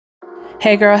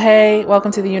Hey girl, hey,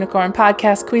 welcome to the Unicorn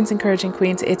Podcast, Queens Encouraging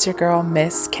Queens. It's your girl,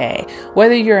 Miss K.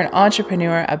 Whether you're an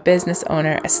entrepreneur, a business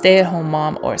owner, a stay-at-home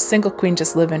mom, or a single queen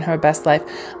just living her best life,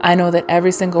 I know that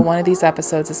every single one of these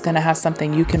episodes is going to have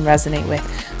something you can resonate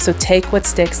with. So take what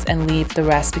sticks and leave the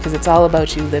rest, because it's all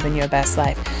about you living your best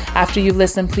life. After you've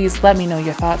listened, please let me know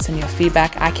your thoughts and your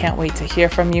feedback. I can't wait to hear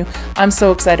from you. I'm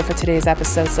so excited for today's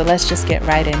episode, so let's just get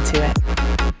right into it.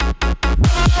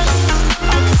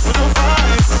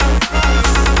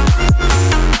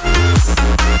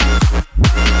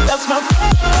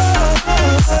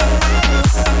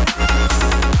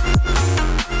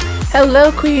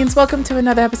 Hello, Queens. Welcome to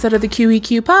another episode of the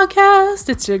QEQ podcast.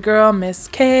 It's your girl, Miss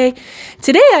K.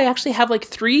 Today, I actually have like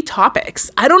 3 topics.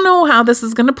 I don't know how this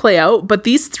is going to play out, but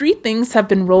these 3 things have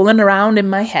been rolling around in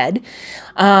my head.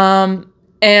 And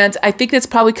I think it's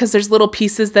probably because there's little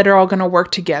pieces that are all going to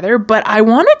work together. But I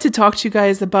wanted to talk to you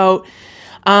guys about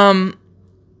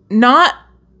not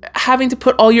having to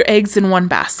put all your eggs in one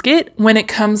basket when it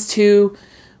comes to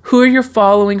who are you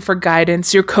following for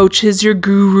guidance, your coaches, your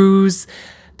gurus,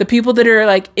 the people that are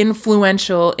like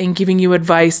influential in giving you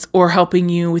advice or helping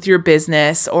you with your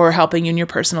business or helping you in your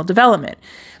personal development.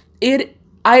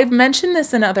 I've mentioned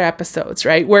this in other episodes,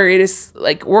 right? Where it is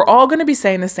like, we're all going to be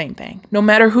saying the same thing. No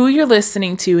matter who you're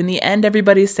listening to, in the end,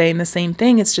 everybody's saying the same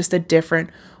thing. It's just a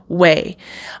different way.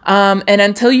 And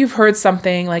until you've heard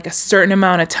something like a certain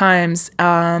amount of times,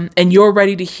 and you're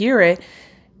ready to hear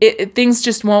it, things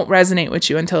just won't resonate with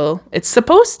you until it's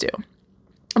supposed to.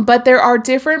 But there are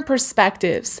different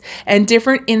perspectives and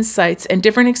different insights and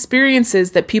different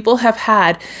experiences that people have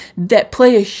had that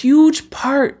play a huge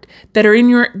part that are in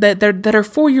your that are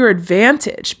for your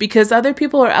advantage, because other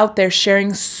people are out there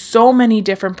sharing so many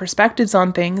different perspectives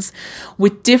on things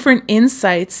with different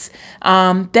insights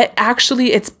that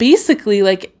actually it's basically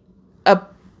like a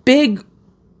big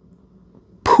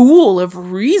pool of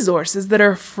resources that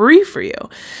are free for you.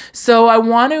 So I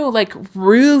want to like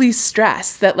really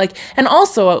stress that, like, and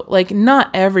also like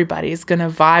not everybody is going to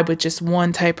vibe with just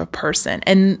one type of person.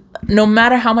 And no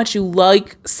matter how much you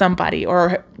like somebody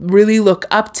or really look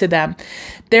up to them,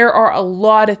 there are a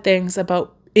lot of things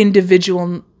about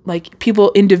like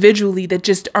people individually that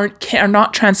just are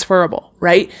not transferable,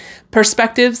 right?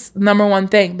 Perspectives, number one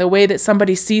thing, the way that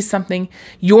somebody sees something,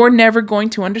 you're never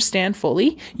going to understand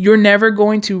fully. You're never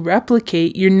going to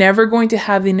replicate. You're never going to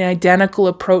have an identical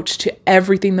approach to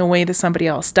everything the way that somebody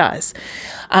else does.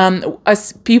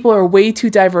 Us people are way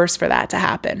too diverse for that to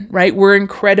happen, right? We're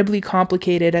incredibly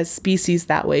complicated as species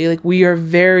that way. Like we are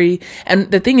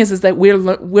and the thing is that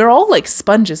we're all like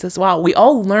sponges as well. We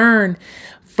all learn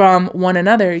from one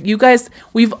another. You guys,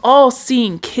 we've all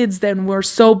seen kids that were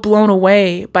so blown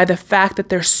away by the fact that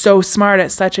they're so smart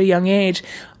at such a young age.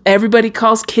 Everybody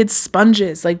calls kids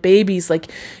sponges, like babies.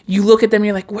 Like you look at them,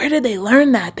 you're like, where did they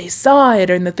learn that? They saw it,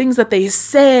 and the things that they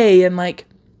say, and like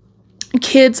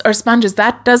kids are sponges.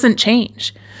 That doesn't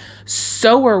change.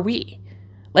 So are we.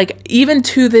 Like even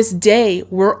to this day,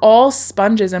 we're all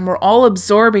sponges and we're all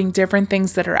absorbing different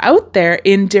things that are out there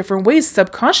in different ways,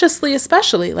 subconsciously,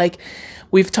 especially. Like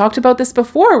we've talked about this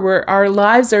before, where our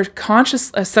lives are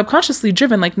subconsciously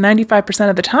driven like 95%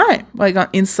 of the time, like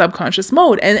in subconscious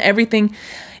mode. And everything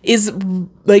is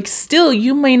like, still,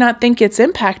 you may not think it's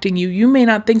impacting you. You may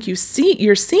not think you're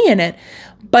seeing it,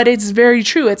 but it's very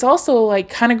true. It's also like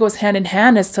kind of goes hand in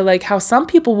hand as to like how some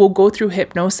people will go through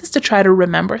hypnosis to try to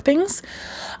remember things,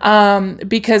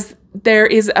 because there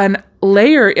is a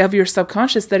layer of your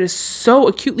subconscious that is so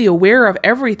acutely aware of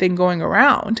everything going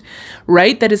around,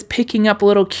 right? That is picking up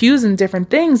little cues and different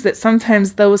things that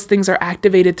sometimes those things are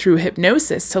activated through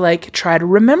hypnosis to like try to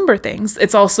remember things.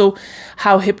 It's also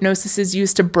how hypnosis is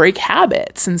used to break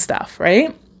habits and stuff,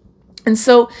 right? And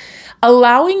so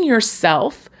allowing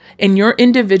yourself and your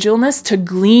individualness to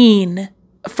glean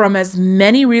from as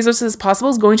many resources as possible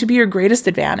is going to be your greatest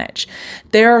advantage.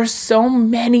 There are so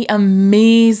many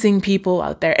amazing people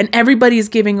out there, and everybody is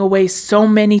giving away so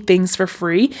many things for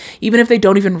free, even if they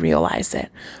don't even realize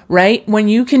it, right? When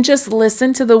you can just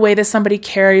listen to the way that somebody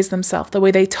carries themselves, the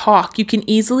way they talk, you can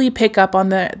easily pick up on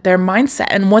their mindset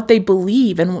and what they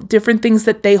believe and different things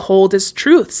that they hold as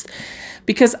truths.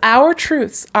 Because our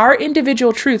truths, our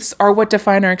individual truths, are what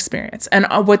define our experience and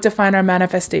what define our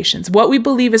manifestations. What we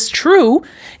believe is true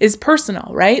is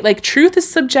personal, right? Like truth is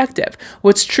subjective.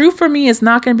 What's true for me is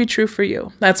not going to be true for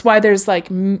you. That's why there's like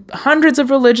hundreds of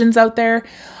religions out there.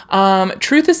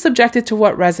 Truth is subjected to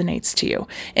what resonates to you.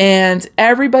 And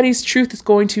everybody's truth is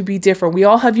going to be different. We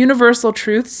all have universal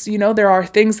truths. You know, there are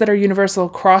things that are universal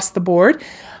across the board,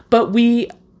 but we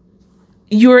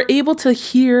you're able to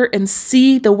hear and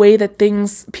see the way that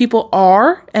people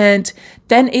are, and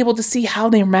then able to see how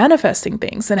they're manifesting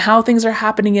things and how things are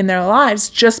happening in their lives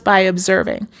just by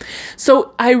observing.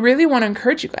 So I really want to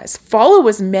encourage you guys, follow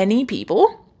as many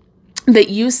people that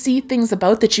you see things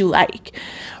about that you like,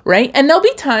 right? And there'll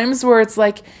be times where it's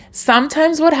like,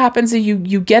 sometimes what happens is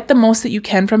you get the most that you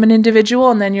can from an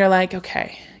individual, and then you're like,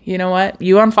 okay, you know what?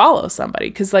 You unfollow somebody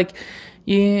because like,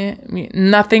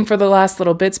 nothing for the last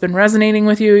little bit's been resonating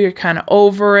with you. You're kind of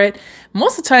over it.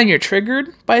 Most of the time you're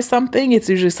triggered by something. It's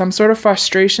usually some sort of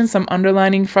frustration, some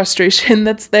underlining frustration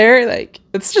that's there. Like,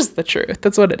 it's just the truth.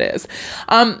 That's what it is.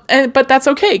 But that's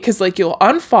okay, because like, you'll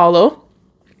unfollow,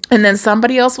 and then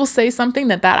somebody else will say something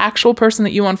that actual person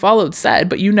that you unfollowed said,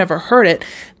 but you never heard it.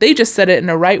 They just said it in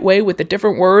a right way with the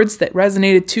different words that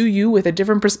resonated to you with a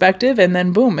different perspective. And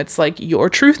then boom, it's like your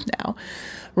truth now,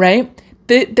 right?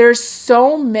 There's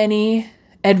so many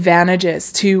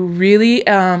advantages to really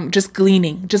just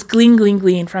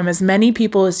glean from as many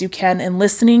people as you can, and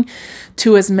listening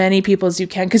to as many people as you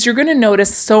can, because you're going to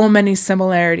notice so many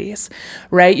similarities,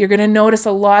 right? You're going to notice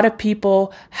a lot of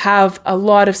people have a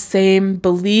lot of same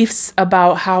beliefs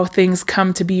about how things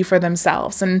come to be for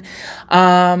themselves, and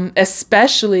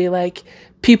especially like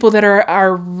people that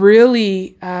are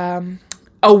really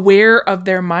aware of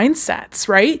their mindsets,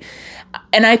 right?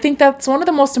 And I think that's one of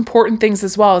the most important things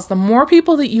as well, is the more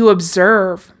people that you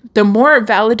observe, the more it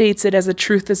validates it as a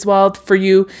truth as well for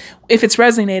you, if it's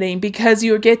resonating, because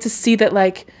you get to see that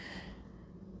like,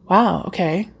 wow,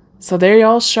 okay, so they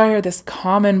all share this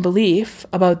common belief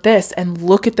about this, and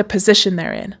look at the position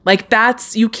they're in. Like,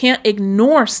 you can't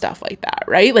ignore stuff like that,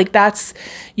 right? Like,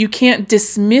 you can't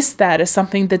dismiss that as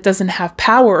something that doesn't have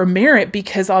power or merit,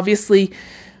 because obviously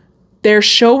they're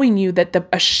showing you that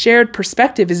a shared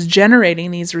perspective is generating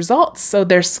these results. So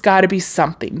there's got to be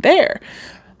something there.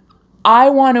 I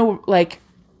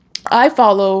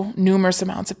follow numerous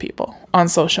amounts of people on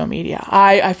social media.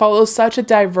 I follow such a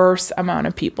diverse amount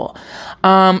of people.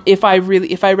 If I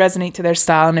resonate to their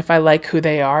style, and if I like who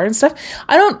they are and stuff,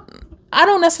 I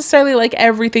don't necessarily like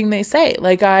everything they say.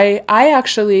 Like I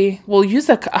actually will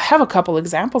I have a couple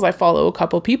examples. I follow a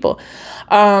couple people.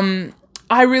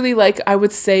 I really like, I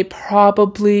would say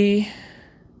probably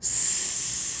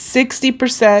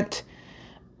 60%,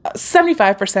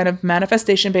 75% of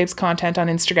Manifestation Babe's content on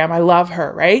Instagram. I love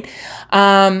her, right?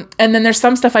 And then there's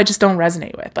some stuff I just don't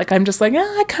resonate with. Like, I'm just like,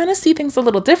 I kind of see things a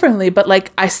little differently, but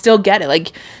like, I still get it.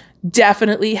 Like,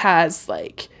 definitely has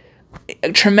like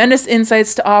tremendous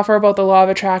insights to offer about the law of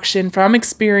attraction from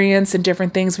experience and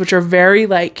different things, which are very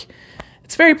like,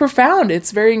 it's very profound.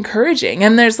 It's very encouraging.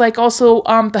 And there's like also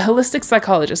the holistic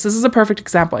psychologist. This is a perfect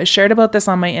example. I shared about this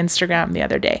on my Instagram the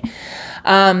other day.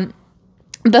 The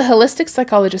holistic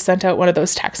psychologist sent out one of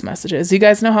those text messages. You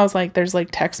guys know how it's like there's like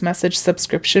text message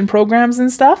subscription programs and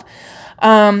stuff.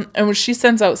 And when she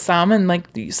sends out some, and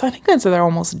like these, I think they're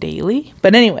almost daily.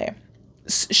 But anyway,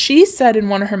 she said in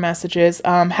one of her messages,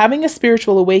 having a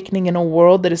spiritual awakening in a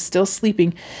world that is still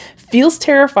sleeping feels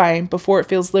terrifying before it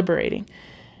feels liberating.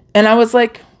 And I was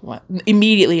like, what?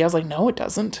 Immediately, I was like, no, it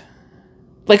doesn't.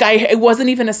 Like, it wasn't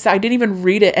even I didn't even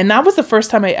read it. And that was the first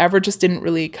time I ever just didn't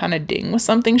really kind of ding with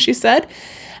something she said.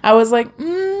 I was like,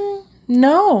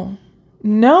 no.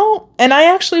 And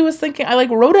I actually was thinking, I like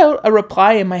wrote out a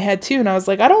reply in my head too. And I was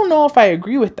like, I don't know if I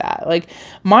agree with that. Like,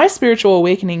 my spiritual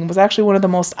awakening was actually one of the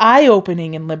most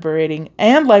eye-opening and liberating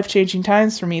and life-changing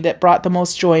times for me that brought the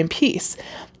most joy and peace.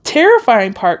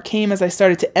 Terrifying part came as I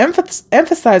started to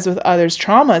emphasize with others'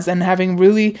 traumas, and having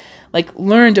really like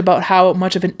learned about how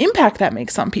much of an impact that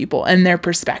makes on people and their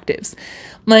perspectives.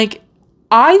 Like,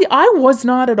 I was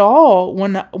not at all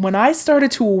when I started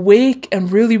to awake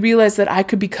and really realize that I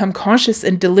could become conscious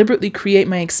and deliberately create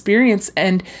my experience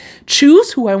and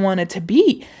choose who I wanted to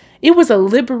be. It was a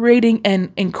liberating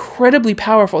and incredibly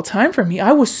powerful time for me.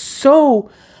 I was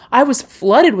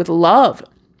flooded with love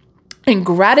and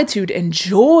gratitude and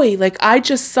joy. Like, I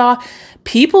just saw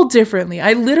people differently.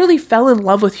 I literally fell in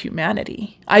love with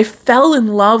humanity. I fell in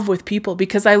love with people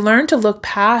because I learned to look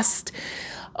past,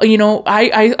 I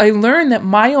learned that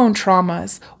my own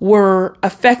traumas were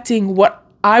affecting what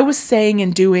I was saying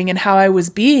and doing and how I was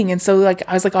being. And so like,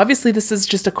 I was like, obviously this is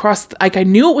just I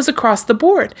knew it was across the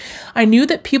board. I knew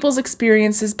that people's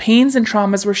experiences, pains and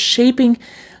traumas were shaping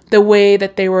the way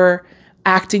that they were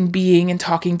acting, being, and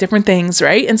talking different things,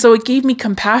 right? And so it gave me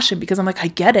compassion because I'm like, I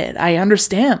get it. I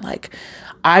understand. Like,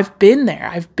 I've been there.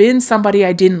 I've been somebody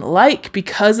I didn't like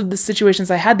because of the situations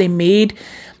I had.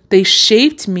 They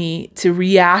shaped me to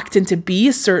react and to be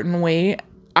a certain way.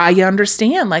 I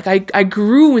understand. Like I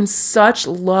grew in such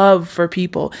love for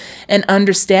people and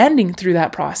understanding through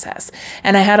that process.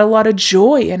 And I had a lot of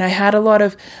joy and I had a lot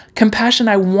of compassion.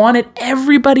 I wanted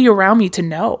everybody around me to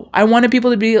know. I wanted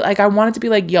people to be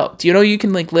like, yo, do you know you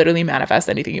can like literally manifest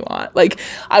anything you want? Like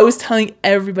I was telling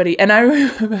everybody. And I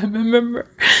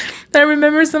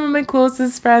remember some of my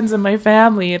closest friends and my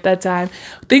family at that time.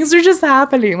 Things were just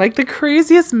happening. Like the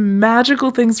craziest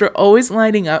magical things were always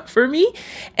lining up for me.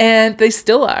 And they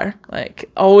still are. Like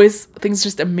always,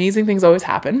 amazing things always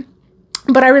happen.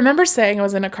 But I remember saying I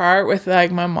was in a car with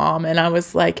like my mom and I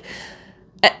was like,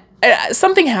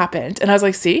 something happened. And I was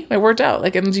like, see, it worked out.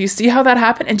 Like, and do you see how that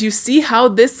happened? And do you see how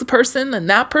this person and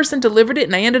that person delivered it?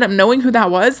 And I ended up knowing who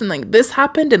that was. And like this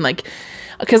happened. And like,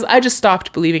 because I just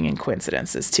stopped believing in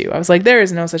coincidences too. I was like, there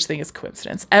is no such thing as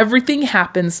coincidence. Everything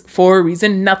happens for a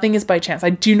reason. Nothing is by chance. I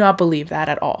do not believe that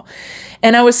at all.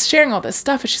 And I was sharing all this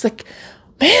stuff and she's like,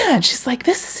 man, she's like,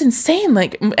 this is insane.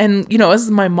 Like, and you know, as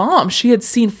my mom, she had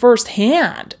seen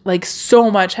firsthand, like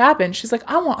so much happen. She's like,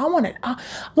 I want it. I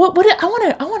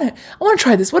want to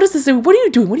try this. What is this? What are you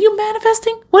doing? What are you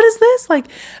manifesting? What is this? Like,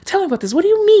 tell me about this. What do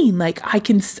you mean? Like, I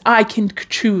can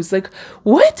choose. Like,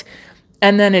 what?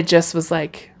 And then it just was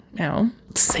like, you know,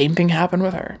 same thing happened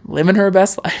with her, living her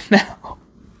best life now.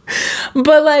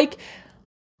 But like,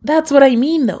 that's what I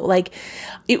mean though. Like,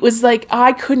 it was like,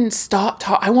 I couldn't stop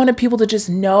talking. I wanted people to just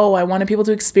know. I wanted people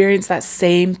to experience that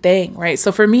same thing, right?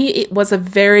 So for me, it was a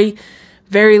very,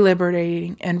 very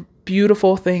liberating and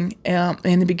beautiful thing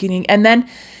in the beginning. And then,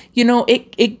 you know,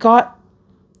 it got,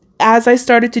 as I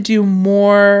started to do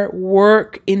more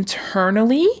work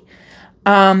internally,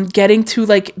 getting to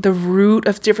like the root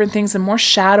of different things and more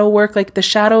shadow work, like the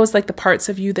shadow is like the parts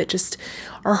of you that just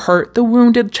are hurt, the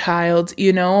wounded child,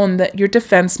 you know, and your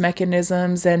defense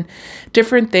mechanisms and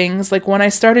different things. Like when I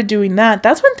started doing that,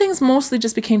 that's when things mostly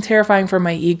just became terrifying for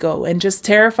my ego and just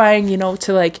terrifying, you know,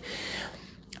 to like,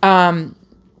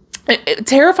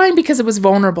 terrifying because it was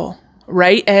vulnerable,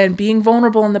 right? And being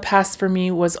vulnerable in the past for me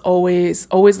was always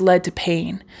led to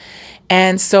pain.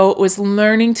 And so it was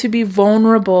learning to be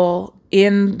vulnerable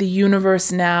in the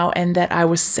universe now and that I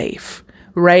was safe,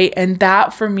 right? And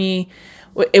that for me,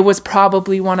 it was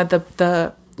probably one of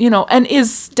the you know, and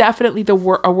is definitely a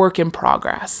work in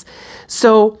progress.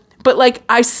 So, but like,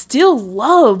 I still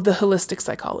love the holistic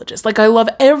psychologist. Like I love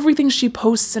everything she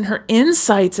posts and her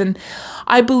insights. And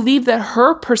I believe that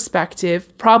her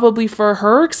perspective, probably for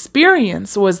her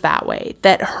experience, was that way,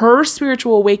 that her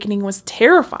spiritual awakening was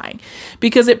terrifying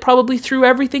because it probably threw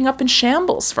everything up in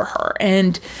shambles for her.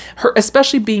 And her,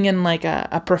 especially being in like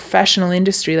a professional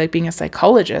industry, like being a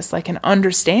psychologist, I can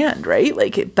understand, right?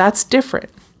 Like that's different.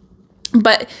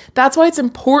 But that's why it's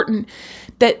important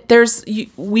that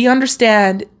we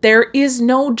understand there is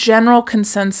no general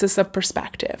consensus of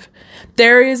perspective.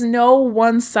 There is no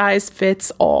one size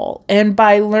fits all. And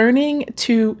by learning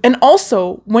to, and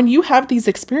also when you have these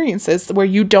experiences where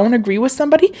you don't agree with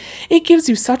somebody, it gives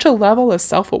you such a level of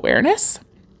self-awareness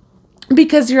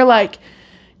because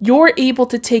you're able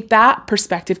to take that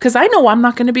perspective. Because I know I'm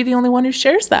not going to be the only one who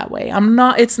shares that way. I'm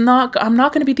not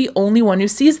going to be the only one who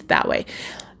sees it that way.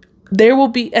 There will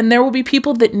be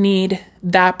people that need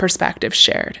that perspective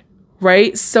shared,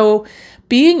 right? So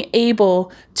being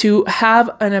able to have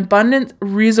an abundant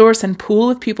resource and pool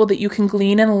of people that you can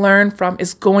glean and learn from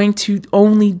is going to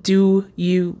only do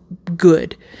you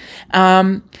good.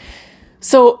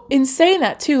 So in saying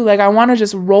that too, like I want to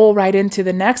just roll right into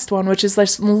the next one, which is like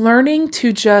learning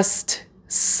to just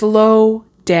slow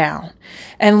down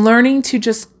and learning to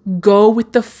just go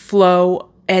with the flow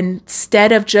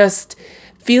instead of just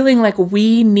feeling like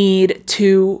we need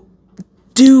to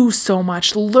do so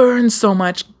much, learn so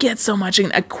much, get so much,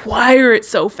 and acquire it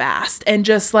so fast, and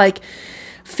just like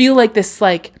feel like this,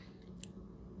 like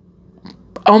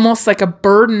almost like a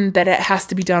burden that it has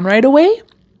to be done right away.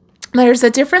 There's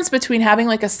a difference between having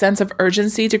like a sense of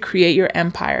urgency to create your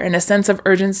empire and a sense of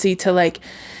urgency to like,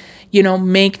 you know,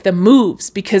 make the moves,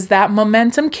 because that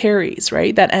momentum carries,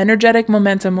 right? That energetic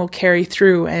momentum will carry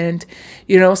through. And,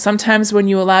 you know, sometimes when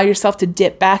you allow yourself to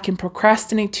dip back and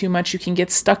procrastinate too much, you can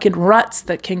get stuck in ruts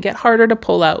that can get harder to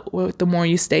pull out the more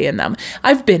you stay in them.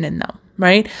 I've been in them,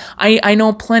 right? I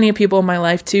know plenty of people in my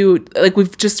life too. Like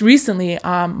we've just recently,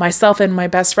 myself and my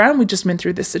best friend, we just went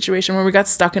through this situation where we got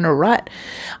stuck in a rut,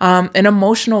 an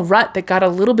emotional rut that got a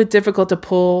little bit difficult to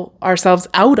pull ourselves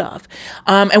out of.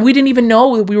 And we didn't even know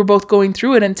we were both going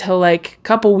through it until like a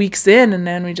couple weeks in. And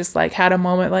then we just like had a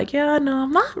moment like, yeah, no,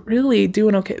 I'm not really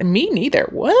doing okay. Me neither.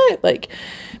 What? Like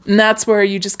And that's where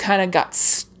you just kind of got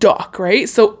stuck, right?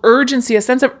 So urgency, a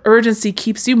sense of urgency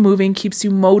keeps you moving, keeps you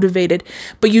motivated,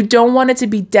 but you don't want it to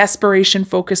be desperation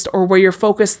focused, or where you're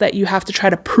focused that you have to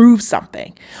try to prove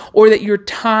something, or that your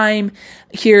time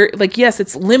here, like, yes,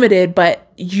 it's limited,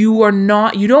 but you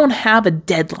don't have a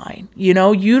deadline, you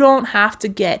don't have to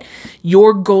get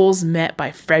your goals met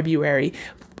by February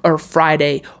or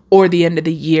Friday or the end of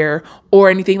the year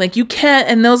or anything. Like, you can't,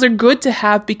 and those are good to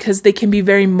have because they can be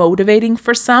very motivating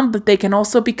for some, but they can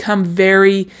also become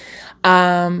very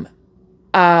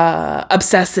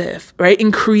obsessive, right?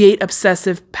 And create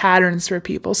obsessive patterns for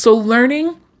people. So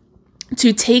learning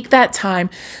to take that time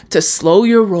to slow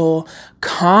your roll,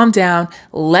 calm down,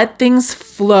 let things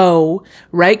flow,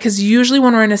 right? Because usually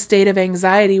when we're in a state of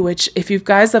anxiety, which if you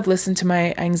guys have listened to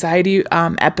my anxiety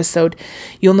episode,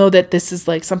 you'll know that this is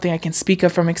like something I can speak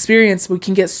of from experience. We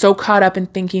can get so caught up in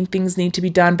thinking things need to be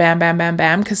done, bam, bam, bam,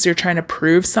 bam, because you're trying to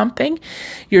prove something.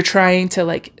 You're trying to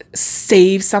like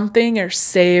save something or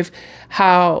save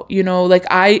how, like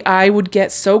I would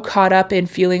get so caught up in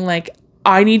feeling like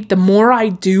the more I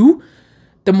do,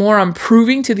 the more I'm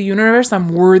proving to the universe I'm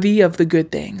worthy of the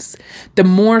good things. The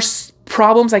more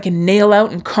problems I can nail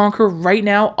out and conquer right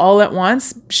now all at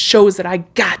once shows that I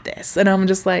got this. And I'm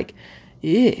just like,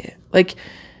 yeah, like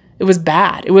it was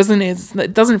bad.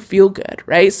 It doesn't feel good,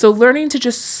 right? So learning to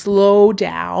just slow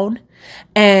down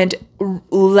and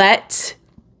let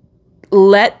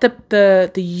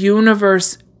the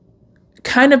universe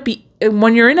kind of be,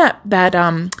 when you're in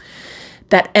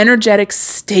that energetic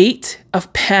state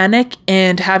of panic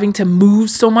and having to move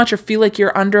so much or feel like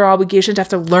you're under obligation to have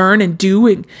to learn and do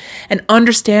and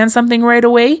understand something right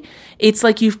away, it's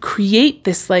like you create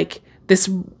this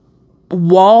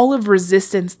wall of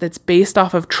resistance that's based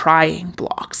off of trying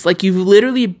blocks. Like you've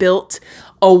literally built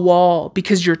a wall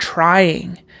because you're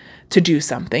trying to do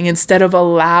something instead of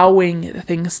allowing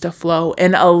things to flow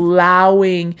and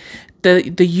allowing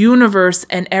the universe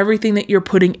and everything that you're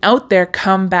putting out there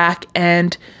come back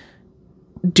and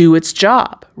do its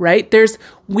job, right?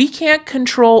 We can't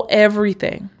control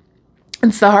everything.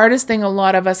 It's the hardest thing a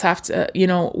lot of us have to,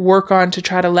 work on to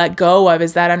try to let go of,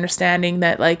 is that understanding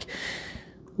that like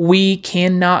we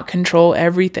cannot control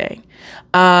everything.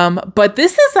 But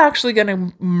this is actually going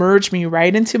to merge me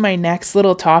right into my next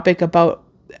little topic about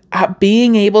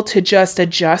being able to just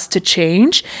adjust to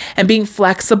change and being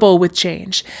flexible with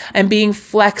change and being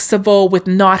flexible with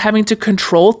not having to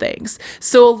control things.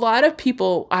 So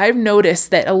I've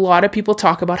noticed that a lot of people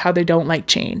talk about how they don't like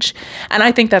change. And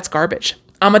I think that's garbage.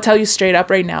 I'm going to tell you straight up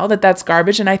right now that that's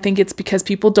garbage. And I think it's because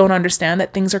people don't understand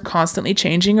that things are constantly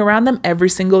changing around them every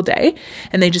single day.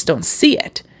 And they just don't see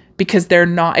it because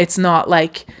it's not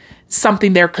like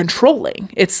something they're controlling.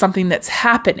 It's something that's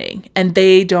happening and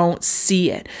they don't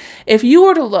see it. If you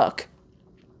were to look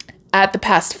at the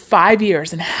past 5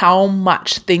 years and how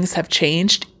much things have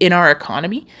changed in our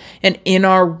economy and in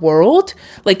our world,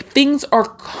 like things are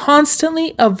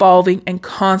constantly evolving and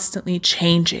constantly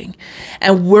changing.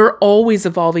 And we're always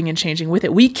evolving and changing with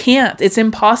it. It's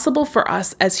impossible for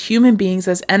us as human beings,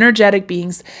 as energetic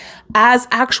beings, as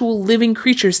actual living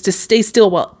creatures to stay still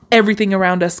while everything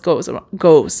around us goes,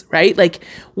 right? Like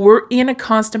we're in a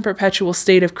constant perpetual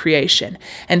state of creation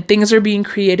and things are being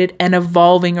created and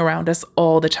evolving around us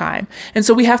all the time. And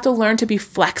so we have to learn to be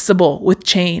flexible with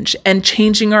change and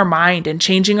changing our mind and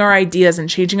changing our ideas and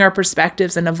changing our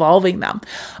perspectives and evolving them.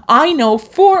 I know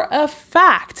for a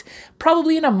fact,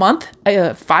 probably in a month,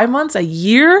 5 months, a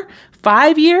year,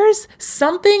 5 years,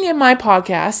 something in my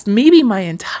podcast, maybe my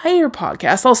entire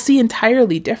podcast, I'll see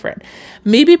entirely different.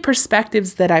 Maybe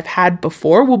perspectives that I've had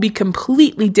before will be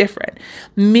completely different.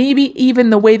 Maybe even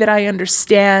the way that I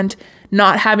understand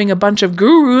not having a bunch of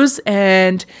gurus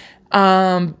and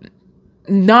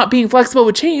not being flexible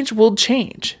with change will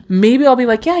change. Maybe I'll be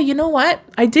like, yeah, you know what?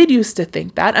 I did used to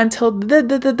think that until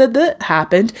the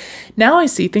happened. Now I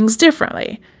see things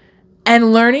differently.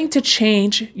 And learning to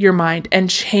change your mind and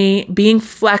being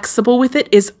flexible with it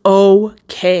is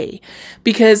okay,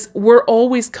 because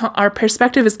our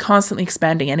perspective is constantly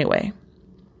expanding anyway,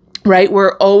 right?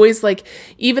 We're always like,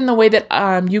 even the way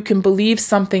that you can believe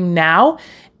something now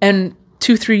and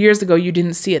 2-3 years ago, you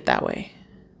didn't see it that way.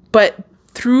 But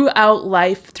throughout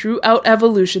life, throughout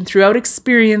evolution, throughout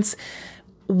experience,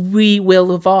 we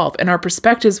will evolve and our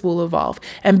perspectives will evolve.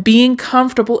 And being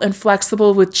comfortable and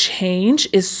flexible with change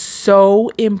is so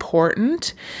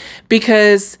important,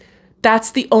 because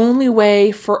that's the only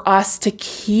way for us to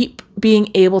keep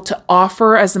being able to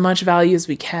offer as much value as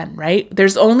we can, right?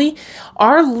 There's only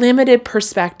our limited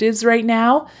perspectives right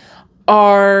now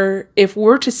if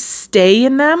we're to stay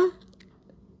in them,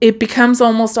 it becomes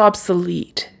almost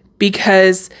obsolete,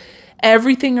 because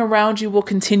Everything around you will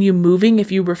continue moving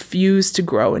if you refuse to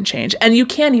grow and change. And you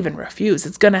can't even refuse.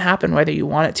 It's going to happen whether you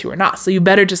want it to or not. So you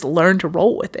better just learn to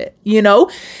roll with it.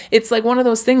 It's like one of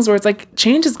those things where it's like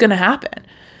change is going to happen.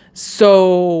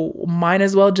 So might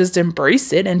as well just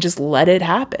embrace it and just let it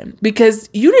happen, because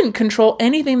you didn't control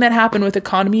anything that happened with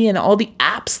economy and all the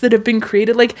apps that have been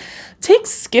created. Like take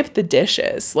Skip the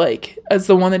Dishes, like as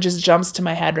the one that just jumps to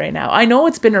my head right now. I know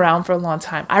it's been around for a long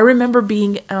time. I remember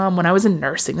being, when I was in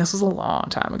nursing, this was a long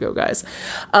time ago, guys.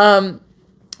 I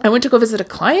went to go visit a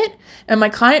client and my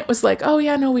client was like, oh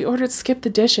yeah, no, we ordered Skip the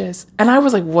Dishes. And I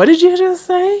was like, what did you just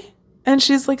say? And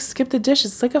she's like, Skip the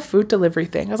Dishes. It's like a food delivery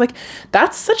thing. I was like,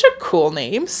 that's such a cool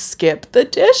name. Skip the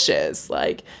Dishes.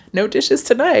 Like, no dishes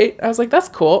tonight. I was like, that's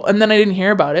cool. And then I didn't hear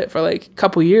about it for like a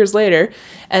couple years later.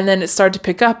 And then it started to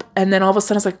pick up. And then all of a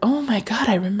sudden I was like, oh my God,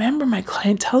 I remember my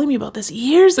client telling me about this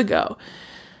years ago.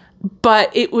 But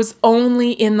it was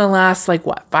only in the last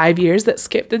 5 years that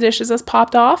Skip the Dishes has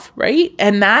popped off, right?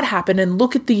 And that happened. And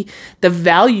look at the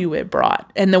value it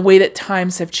brought and the way that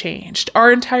times have changed.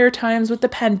 Our entire times with the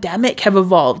pandemic have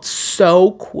evolved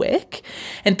so quick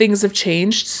and things have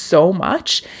changed so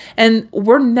much. And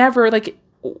we're never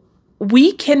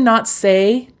we cannot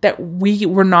say that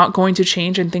we're not going to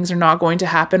change and things are not going to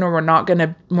happen, or we're not going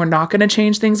to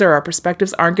change things, or our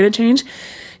perspectives aren't going to change,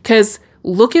 because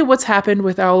look at what's happened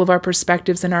with all of our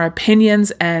perspectives and our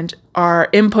opinions and our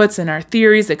inputs and our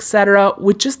theories, etc.,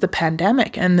 with just the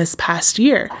pandemic and this past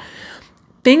year.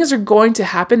 Things are going to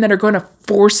happen that are going to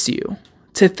force you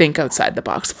to think outside the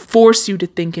box, force you to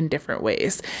think in different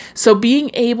ways. So being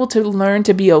able to learn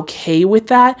to be okay with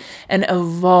that and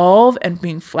evolve and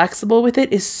being flexible with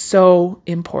it is so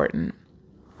important.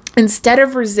 Instead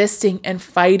of resisting and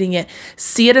fighting it,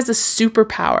 see it as a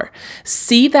superpower.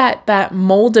 See that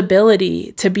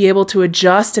moldability to be able to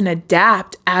adjust and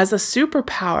adapt as a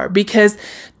superpower, because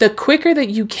the quicker that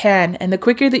you can, and the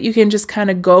quicker that you can just kind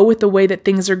of go with the way that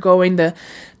things are going, the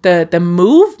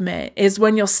movement is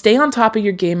when you'll stay on top of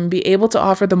your game and be able to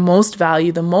offer the most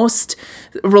value, the most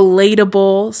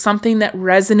relatable, something that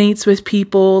resonates with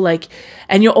people,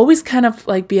 and you'll always kind of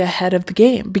be ahead of the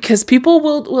game, because people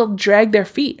will drag their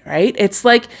feet, right? It's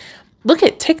like, look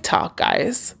at TikTok,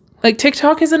 guys.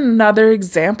 TikTok is another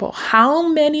example. How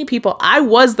many people, I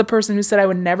was the person who said I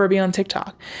would never be on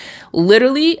TikTok.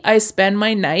 Literally, I spend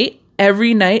my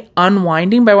every night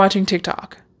unwinding by watching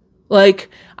TikTok.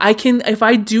 If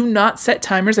I do not set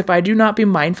timers, if I do not be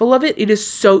mindful of it, it is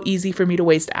so easy for me to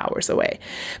waste hours away,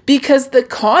 because the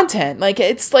content,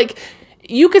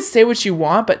 you could say what you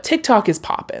want, but TikTok is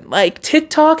popping.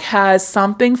 TikTok has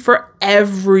something for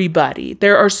everybody.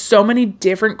 There are so many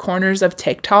different corners of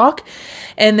TikTok.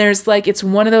 And there's it's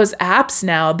one of those apps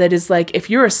now that is if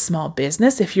you're a small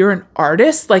business, if you're an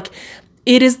artist,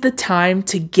 it is the time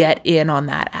to get in on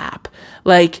that app.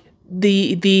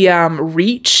 The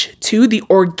reach to the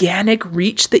organic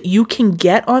reach that you can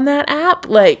get on that app.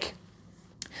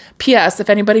 P.S. if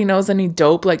anybody knows any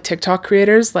dope TikTok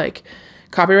creators,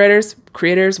 copywriters,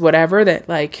 creators, whatever, that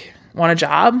want a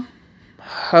job,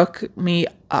 hook me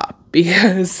up,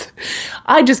 because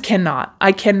I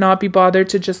cannot be bothered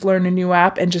to just learn a new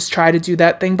app and just try to do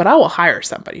that thing, but I will hire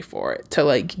somebody for it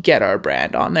to get our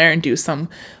brand on there and do some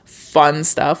fun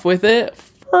stuff with it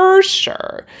for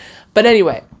sure. But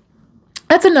anyway,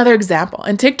 that's another example.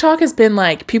 And TikTok has been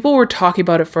people were talking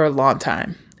about it for a long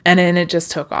time. And then it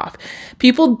just took off.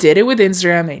 People did it with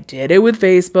Instagram. They did it with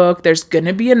Facebook. There's going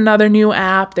to be another new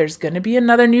app. There's going to be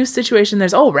another new situation.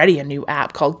 There's already a new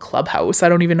app called Clubhouse. I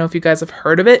don't even know if you guys have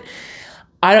heard of it.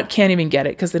 Can't even get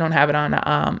it because they don't have it on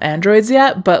Androids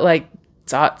yet. But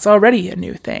it's already a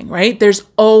new thing, right? There's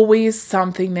always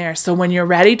something there. So when you're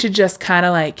ready to just kind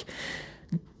of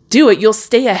do it, you'll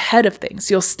stay ahead of things.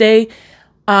 You'll stay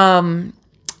on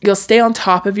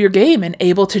top of your game and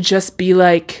able to just be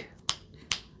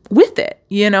with it,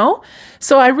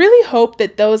 So I really hope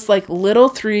that those little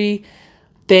 3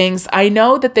 things, I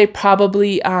know that they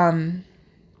probably, I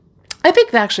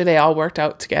think actually they all worked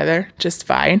out together just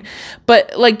fine.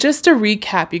 But just to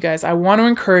recap, you guys, I want to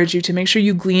encourage you to make sure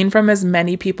you glean from as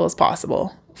many people as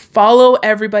possible. Follow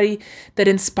everybody that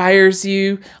inspires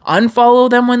you. Unfollow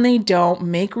them when they don't.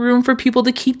 Make room for people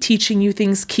to keep teaching you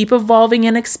things. Keep evolving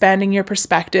and expanding your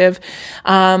perspective.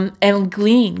 And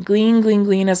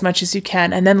glean as much as you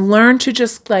can. And then learn to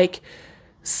just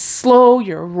slow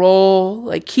your roll,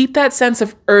 like keep that sense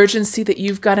of urgency that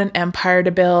you've got an empire to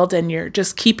build, and you're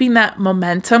just keeping that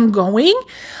momentum going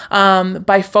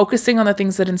by focusing on the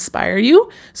things that inspire you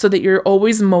so that you're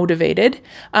always motivated.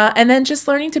 And then just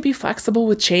learning to be flexible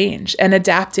with change and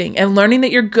adapting, and learning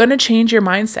that you're going to change your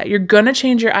mindset. You're going to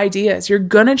change your ideas. You're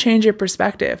going to change your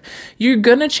perspective. You're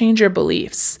going to change your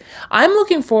beliefs. I'm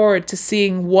looking forward to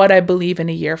seeing what I believe in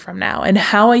a year from now, and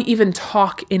how I even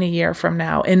talk in a year from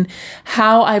now, and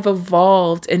how I've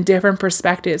evolved in different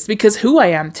perspectives, because who I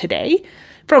am today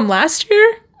from last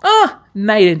year,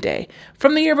 night and day.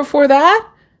 From the year before that,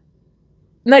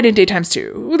 night and day times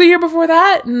 2. The year before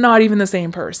that, not even the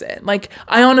same person. Like,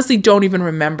 I honestly don't even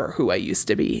remember who I used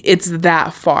to be. It's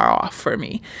that far off for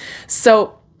me.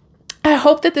 So I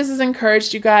hope that this has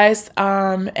encouraged you guys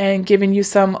and given you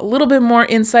some a little bit more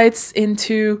insights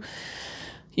into,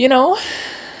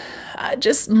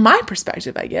 just my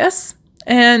perspective, I guess.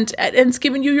 And it's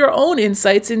given you your own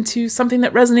insights into something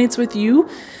that resonates with you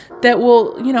that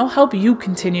will, help you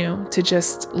continue to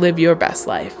just live your best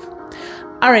life.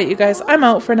 All right, you guys, I'm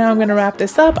out for now. I'm going to wrap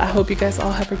this up. I hope you guys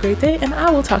all have a great day, and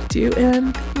I will talk to you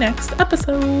in the next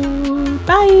episode.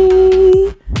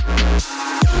 Bye.